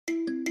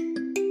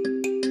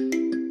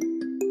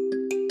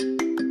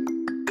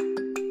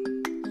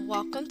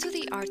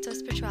Art of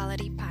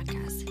Spirituality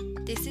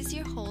podcast. This is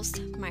your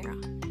host, Myra.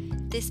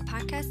 This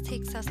podcast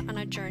takes us on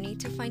a journey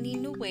to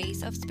finding new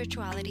ways of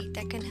spirituality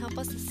that can help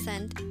us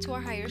ascend to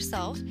our higher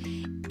self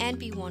and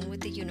be one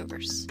with the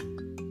universe.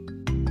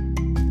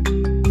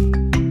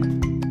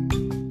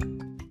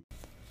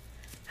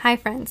 Hi,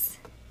 friends.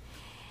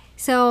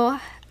 So,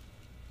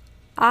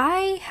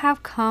 I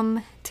have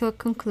come to a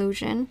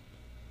conclusion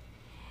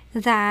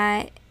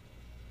that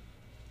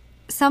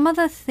some of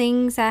the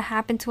things that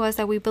happen to us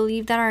that we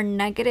believe that are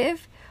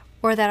negative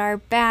or that are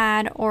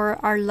bad or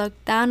are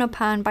looked down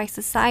upon by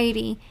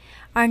society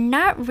are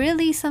not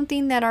really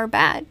something that are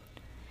bad.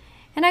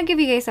 And I'll give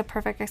you guys a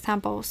perfect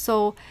example.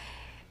 So,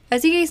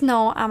 as you guys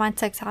know, I'm on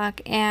TikTok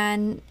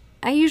and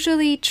I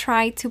usually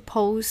try to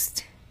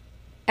post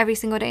every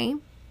single day,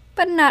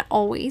 but not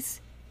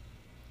always.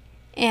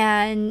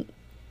 And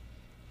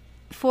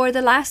for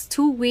the last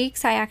 2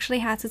 weeks, I actually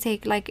had to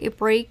take like a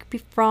break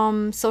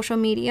from social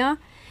media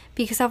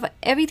because of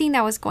everything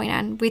that was going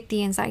on with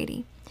the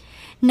anxiety.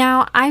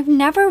 Now, I've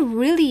never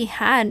really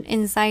had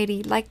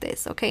anxiety like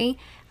this, okay?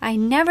 I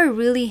never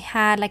really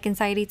had like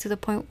anxiety to the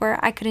point where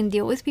I couldn't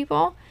deal with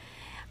people.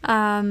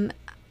 I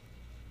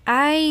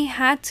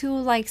had to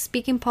like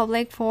speak in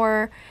public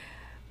for,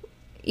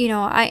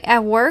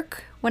 at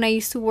work, when I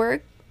used to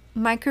work,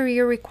 my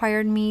career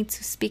required me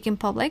to speak in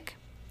public.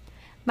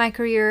 My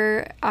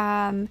career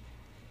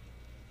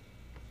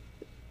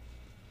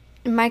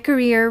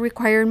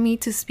required me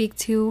to speak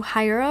to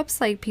higher ups,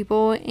 like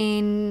people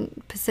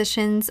in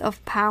positions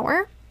of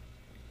power.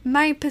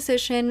 My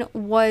position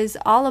was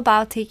all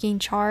about taking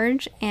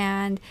charge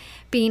and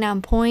being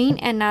on point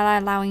and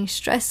not allowing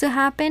stress to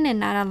happen and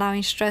not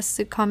allowing stress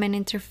to come and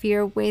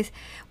interfere with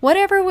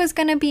whatever was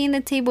going to be in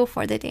the table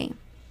for the day.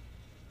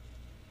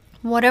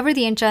 Whatever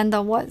the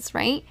agenda was,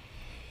 right?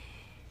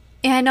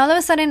 And all of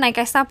a sudden, like,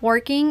 I stopped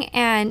working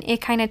and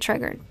it kind of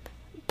triggered.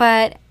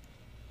 But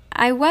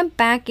I went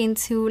back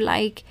into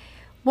like,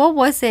 what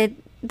was it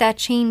that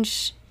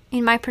changed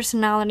in my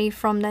personality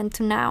from then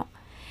to now?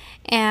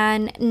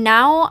 And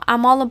now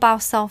I'm all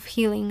about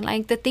self-healing.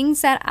 Like, the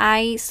things that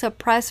I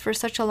suppressed for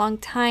such a long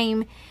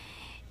time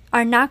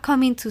are not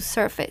coming to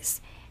surface.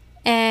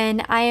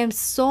 And I am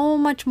so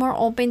much more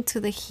open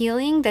to the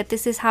healing that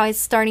this is how it's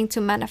starting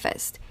to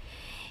manifest.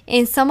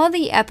 In some of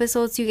the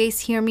episodes, you guys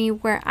hear me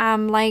where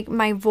I'm like,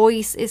 my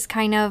voice is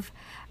kind of,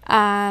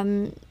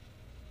 I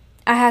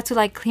had to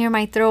like clear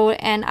my throat,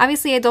 and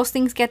obviously those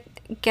things get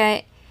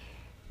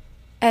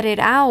edited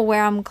out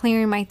where I'm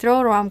clearing my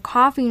throat or I'm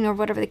coughing or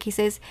whatever the case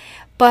is.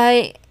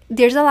 But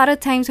there's a lot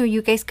of times where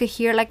you guys could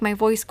hear like my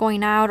voice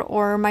going out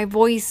or my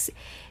voice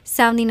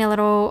sounding a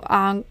little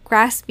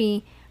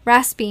raspy.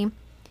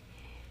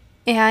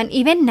 And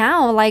even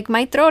now, like,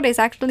 my throat is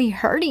actually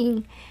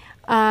hurting.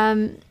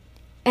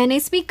 And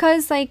it's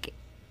because like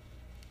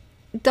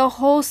the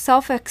whole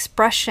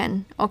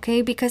self-expression,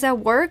 okay? Because at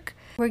work,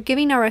 we're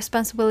giving our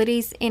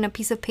responsibilities in a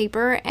piece of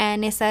paper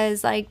and it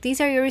says like, these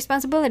are your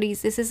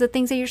responsibilities. This is the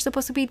things that you're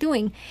supposed to be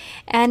doing.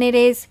 And it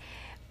is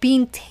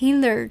being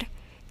tailored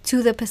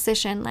to the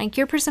position. Like,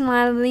 your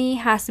personality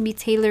has to be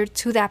tailored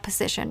to that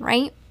position,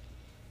 right?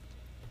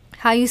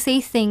 How you say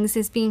things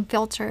is being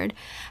filtered.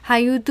 How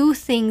you do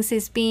things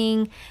is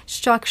being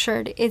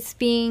structured. It's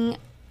being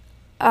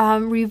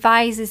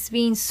revised. It's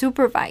being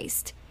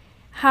supervised.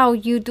 How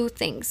you do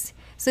things.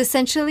 So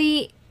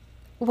essentially,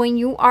 when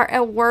you are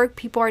at work,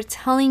 people are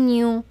telling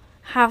you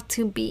how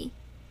to be.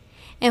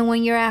 And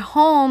when you're at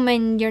home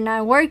and you're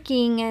not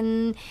working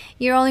and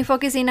you're only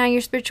focusing on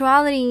your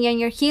spirituality and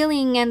your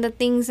healing and the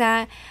things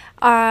that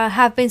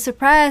have been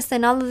suppressed,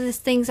 and all of these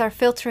things are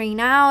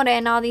filtering out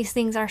and all these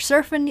things are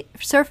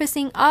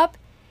surfacing up,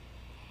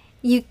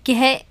 you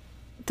get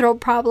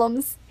throat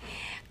problems.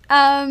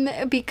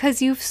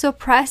 Because you've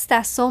suppressed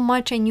that so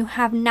much and you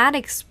have not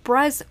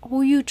expressed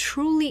who you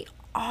truly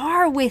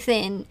are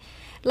within.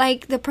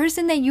 Like, the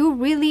person that you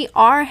really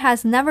are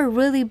has never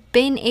really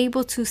been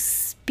able to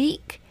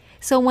speak.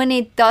 So when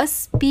it does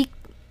speak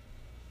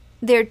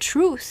their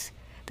truth,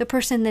 the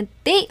person that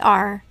they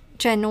are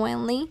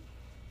genuinely,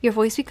 your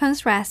voice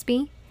becomes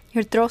raspy,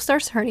 your throat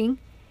starts hurting,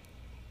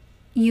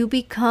 you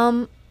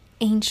become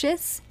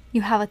anxious,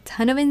 you have a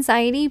ton of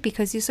anxiety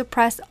because you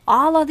suppressed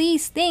all of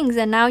these things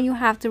and now you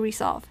have to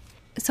resolve.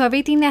 So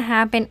everything that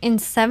happened in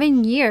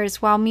 7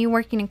 years while me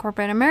working in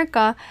corporate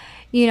America,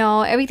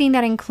 everything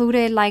that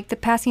included like the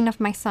passing of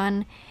my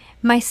son,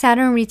 my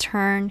Saturn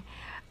return,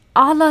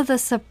 all of the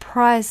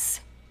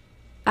suppressed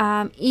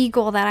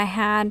ego that I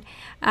had,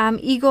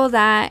 ego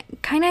that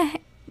kind of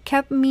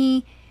kept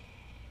me.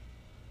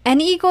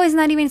 And ego is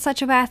not even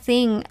such a bad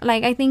thing.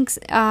 Like, I think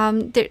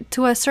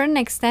to a certain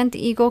extent,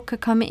 the ego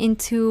could come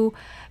into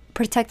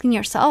protecting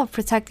yourself,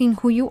 protecting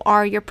who you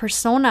are, your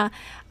persona,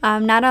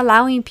 not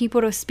allowing people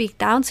to speak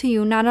down to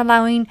you, not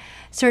allowing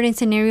certain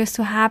scenarios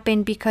to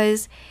happen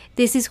because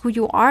this is who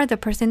you are. The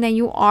person that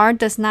you are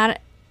does not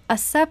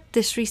accept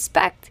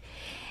disrespect.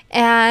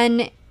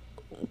 And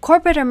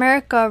corporate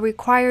America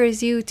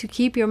requires you to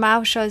keep your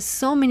mouth shut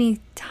so many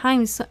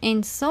times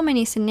in so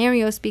many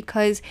scenarios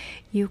because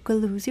you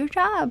could lose your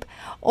job,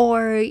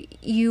 or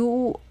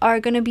you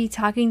are going to be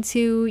talking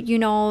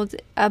to,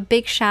 a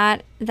big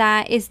shot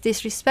that is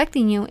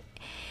disrespecting you.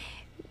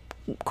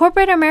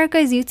 Corporate America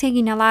is you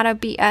taking a lot of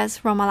BS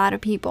from a lot of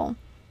people,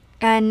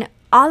 and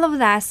all of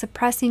that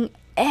suppressing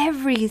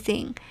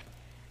everything,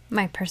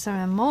 my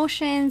personal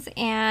emotions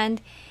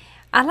and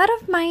a lot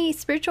of my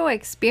spiritual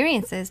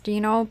experiences,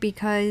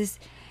 because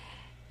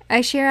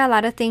I share a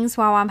lot of things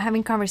while I'm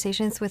having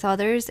conversations with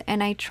others,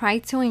 and I try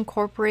to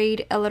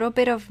incorporate a little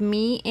bit of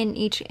me in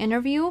each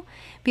interview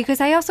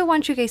because I also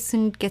want you guys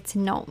to get to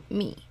know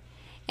me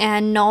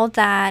and know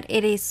that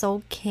it is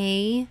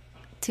okay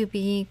to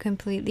be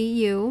completely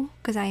you,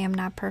 because I am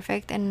not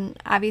perfect.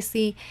 And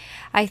obviously,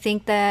 I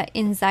think that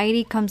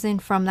anxiety comes in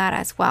from that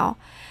as well.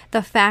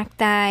 The fact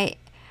that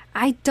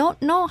I don't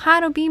know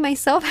how to be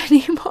myself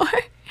anymore.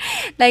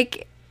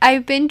 Like,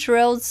 I've been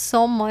drilled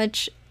so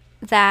much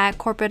that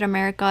corporate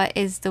America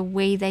is the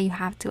way that you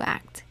have to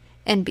act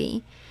and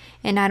be.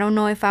 And I don't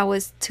know if I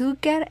was too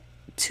good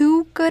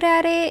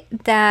at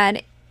it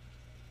that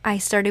I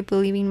started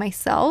believing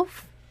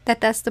myself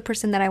that that's the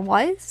person that I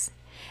was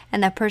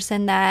and the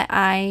person that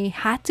I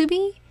had to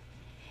be.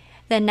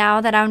 Then now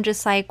that I'm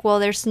just like, well,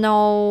 there's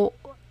no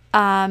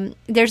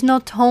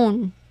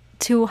tone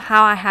to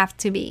how I have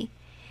to be.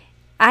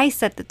 I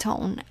set the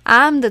tone.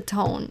 I'm the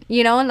tone.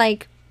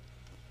 Like,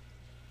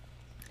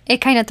 it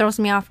kind of throws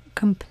me off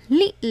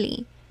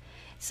completely.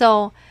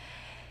 So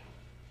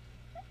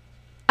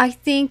I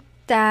think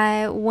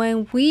that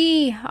when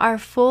we are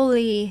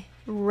fully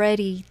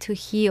ready to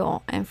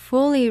heal and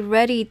fully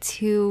ready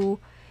to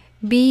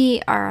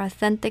be our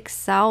authentic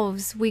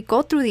selves, we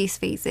go through these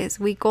phases.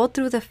 We go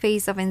through the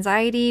phase of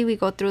anxiety. We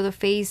go through the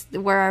phase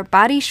where our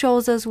body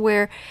shows us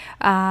where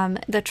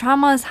the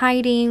trauma is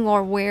hiding,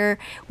 or where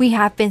we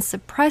have been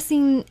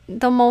suppressing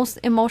the most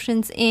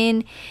emotions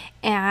in.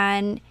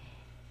 And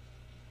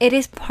it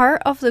is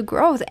part of the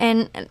growth.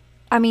 And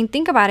I mean,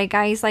 think about it,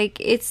 guys. Like,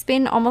 it's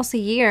been almost a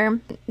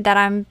year that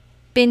I've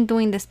been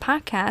doing this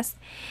podcast,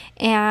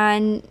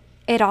 and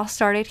it all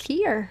started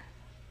here.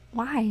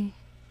 Why?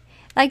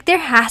 Like, there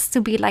has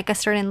to be like a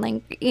certain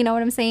link. You know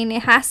what I'm saying?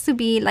 It has to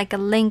be like a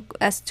link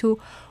as to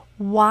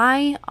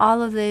why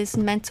all of these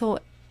mental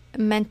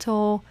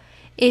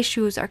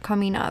issues are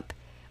coming up.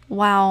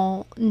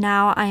 Wow,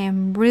 now I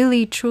am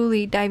really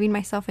truly diving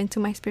myself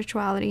into my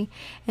spirituality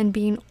and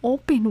being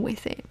open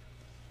with it.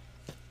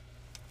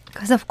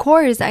 Because of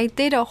course I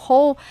did a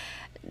whole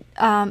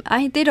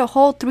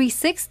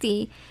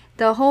 360,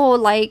 the whole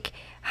like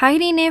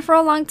hiding it for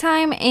a long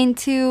time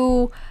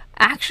into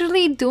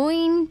actually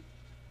doing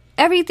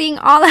everything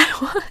all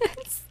at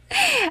once.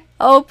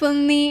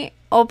 openly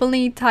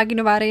talking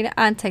about it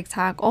on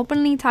TikTok,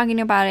 openly talking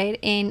about it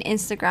in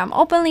Instagram,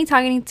 openly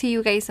talking to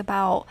you guys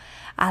about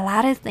a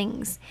lot of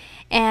things.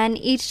 And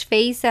each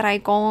phase that I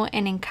go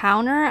and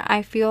encounter,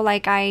 I feel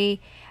like I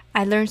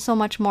learn so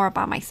much more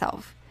about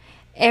myself.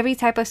 Every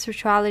type of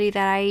spirituality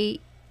that I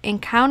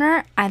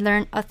encounter, I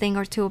learn a thing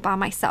or two about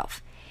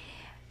myself.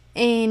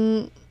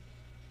 And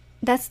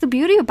that's the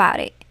beauty about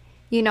it,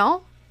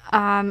 So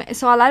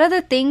a lot of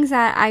the things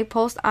that I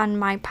post on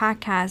my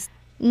podcast,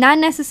 not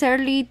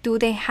necessarily do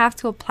they have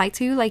to apply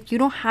to you. Like, you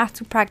don't have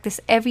to practice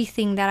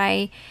everything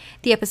the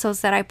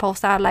episodes that I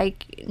post out.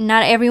 Like,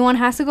 not everyone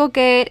has to go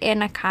get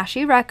an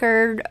Akashic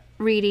record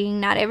reading.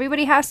 Not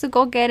everybody has to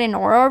go get an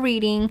oral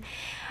reading.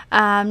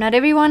 Not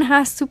everyone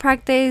has to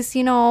practice,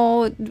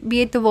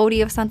 be a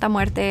devotee of Santa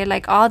Muerte,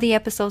 like all the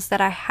episodes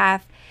that I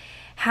have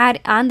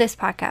had on this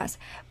podcast.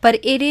 But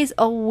it is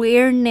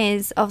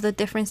awareness of the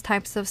different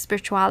types of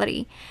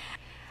spirituality.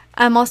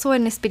 I'm also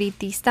an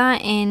espiritista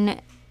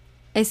in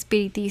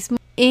espiritismo,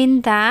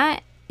 in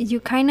that you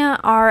kind of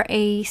are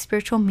a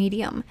spiritual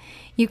medium.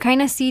 You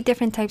kind of see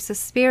different types of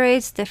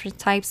spirits, different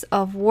types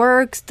of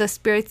works. The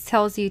spirits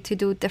tells you to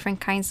do different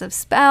kinds of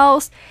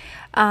spells.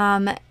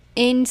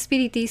 In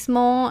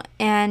Spiritismo,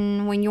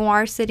 and when you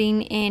are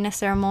sitting in a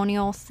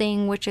ceremonial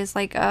thing, which is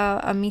like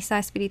a misa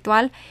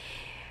espiritual,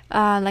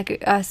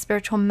 like a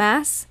spiritual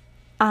mass,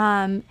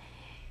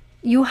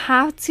 you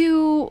have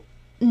to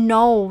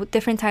know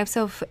different types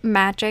of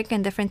magic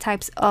and different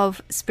types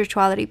of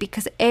spirituality,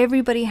 because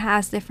everybody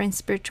has different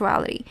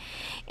spirituality.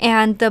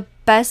 And the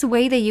best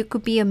way that you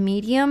could be a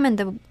medium and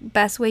the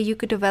best way you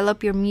could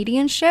develop your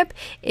mediumship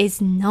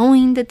is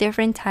knowing the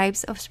different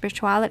types of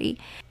spirituality.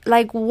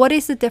 Like, what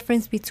is the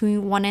difference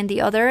between one and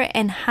the other,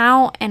 and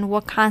how and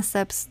what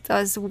concepts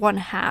does one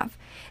have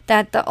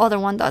that the other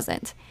one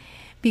doesn't?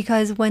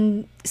 Because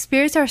when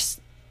spirits are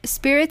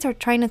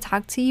trying to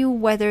talk to you,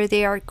 whether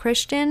they are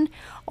Christian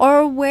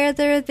or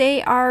whether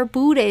they are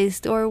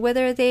Buddhist or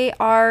whether they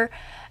are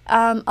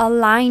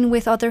aligned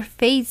with other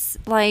faiths,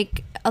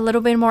 like a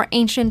little bit more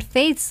ancient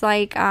faiths,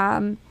 like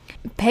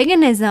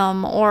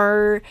paganism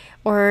or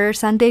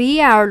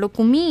Santeria or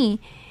Lukumi,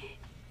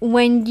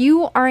 when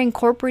you are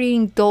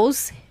incorporating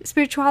those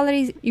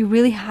spiritualities, you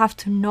really have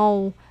to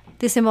know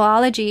the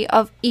symbology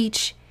of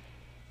each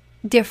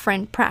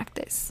different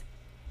practice.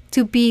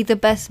 to be the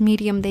best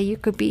medium that you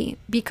could be,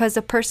 because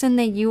the person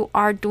that you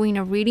are doing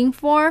a reading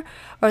for,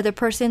 or the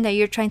person that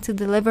you're trying to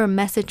deliver a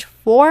message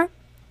for,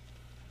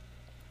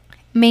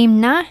 may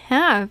not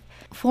have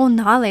full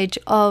knowledge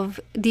of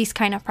these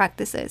kind of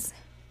practices.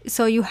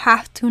 So you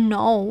have to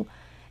know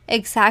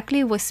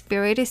exactly what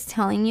spirit is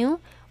telling you,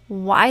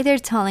 why they're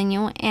telling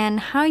you, and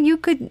how you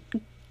could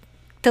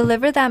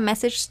deliver that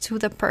message to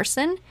the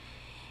person,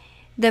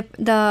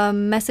 the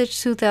message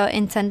to the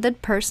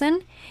intended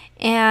person,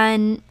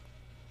 and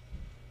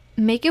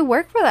make it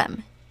work for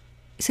them.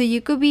 So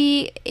you could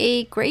be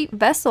a great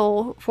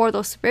vessel for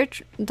those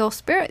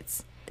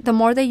spirits. The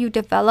more that you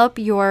develop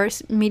your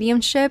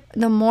mediumship,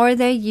 the more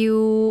that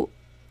you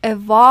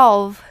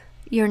evolve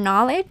your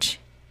knowledge,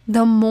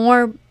 the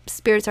more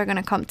spirits are going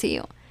to come to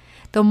you.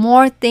 The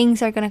more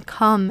things are going to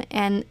come,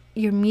 and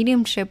your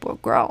mediumship will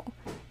grow.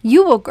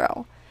 You will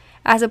grow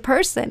as a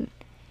person.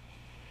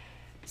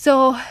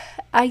 So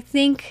I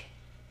think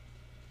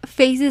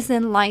phases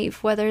in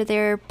life, whether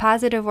they're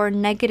positive or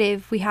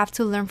negative, we have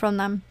to learn from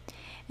them.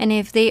 And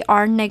if they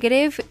are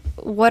negative,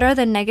 what are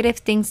the negative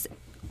things?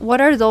 What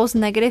are those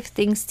negative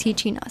things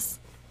teaching us?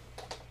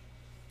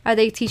 Are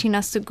they teaching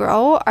us to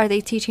grow? Are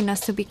they teaching us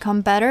to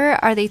become better?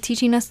 Are they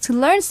teaching us to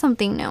learn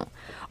something new?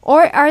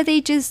 Or are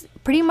they just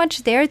pretty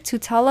much there to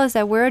tell us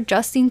that we're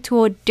adjusting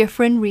to a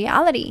different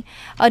reality,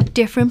 a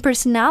different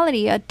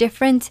personality, a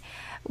different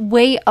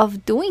way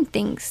of doing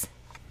things?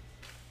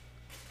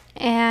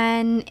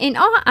 And in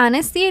all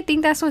honesty, I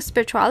think that's what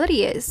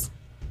spirituality is.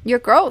 Your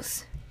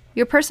growth,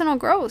 your personal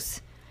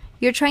growth.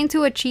 You're trying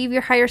to achieve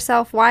your higher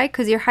self. Why?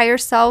 Because your higher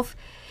self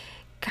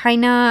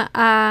kind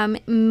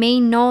of may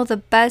know the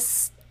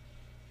best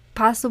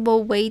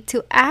possible way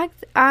to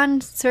act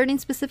on certain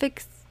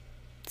specific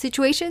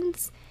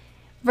situations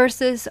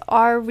versus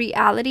our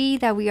reality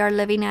that we are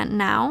living at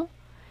now.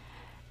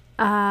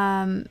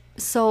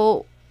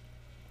 So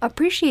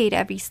appreciate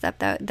every step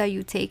that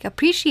you take.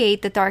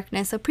 Appreciate the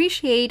darkness.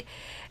 Appreciate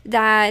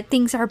that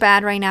things are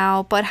bad right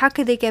now, but how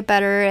could they get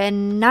better?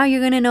 And now you're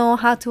going to know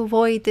how to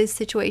avoid this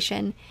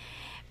situation.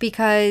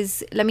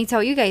 Because let me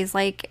tell you guys,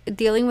 like,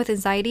 dealing with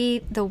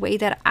anxiety the way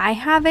that I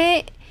have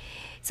it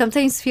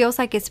sometimes feels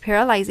like it's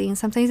paralyzing.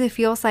 Sometimes it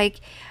feels like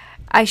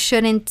I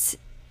shouldn't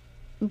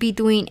be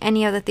doing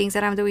any of the things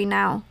that I'm doing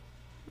now,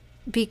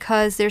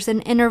 because there's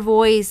an inner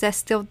voice that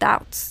still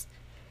doubts,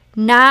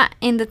 not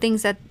in the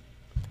things that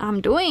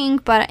I'm doing,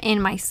 but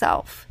in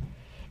myself.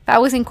 If I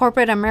was in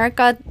corporate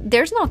America,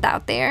 there's no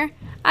doubt there.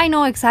 I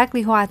know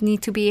exactly who I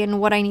need to be and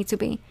what I need to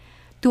be.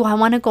 Do I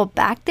want to go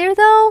back there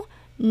though?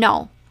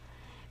 No.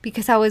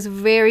 Because I was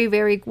very,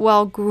 very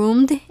well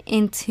groomed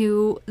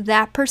into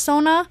that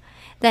persona,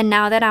 that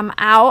now that I'm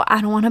out,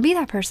 I don't want to be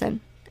that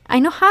person. I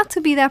know how to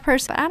be that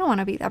person, but I don't want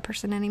to be that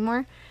person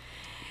anymore.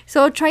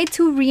 So try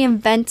to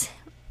reinvent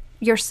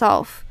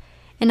yourself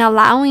and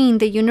allowing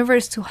the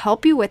universe to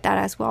help you with that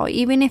as well,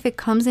 even if it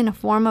comes in a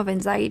form of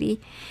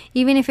anxiety,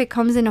 even if it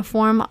comes in a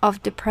form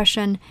of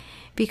depression,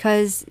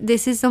 because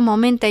this is the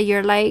moment that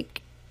you're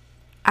like,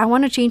 I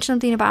want to change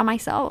something about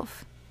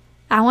myself.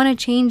 I want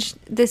to change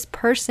this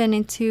person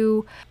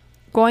into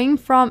going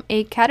from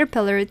a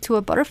caterpillar to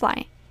a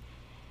butterfly.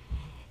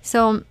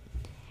 So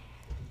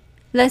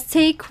let's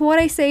take what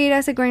I say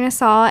as a grain of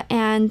salt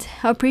and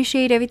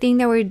appreciate everything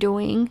that we're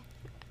doing.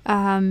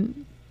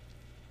 And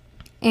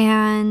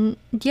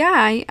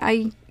yeah,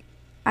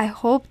 I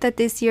hope that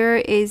this year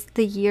is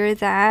the year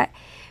that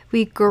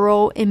we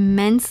grow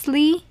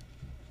immensely,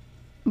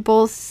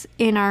 both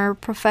in our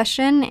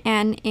profession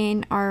and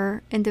in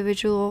our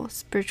individual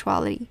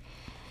spirituality.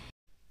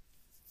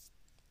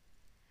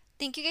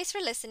 Thank you guys for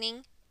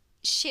listening.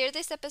 Share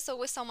this episode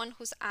with someone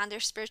who's on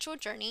their spiritual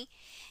journey.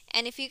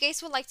 And if you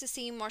guys would like to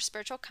see more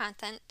spiritual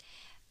content,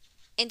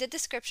 in the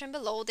description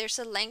below, there's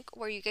a link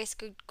where you guys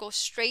could go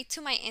straight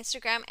to my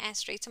Instagram and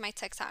straight to my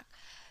TikTok.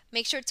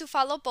 Make sure to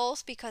follow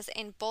both, because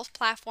in both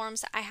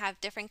platforms I have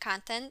different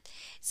content.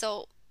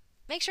 So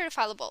make sure to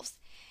follow both.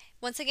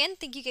 Once again,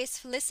 thank you guys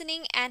for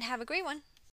listening and have a great one.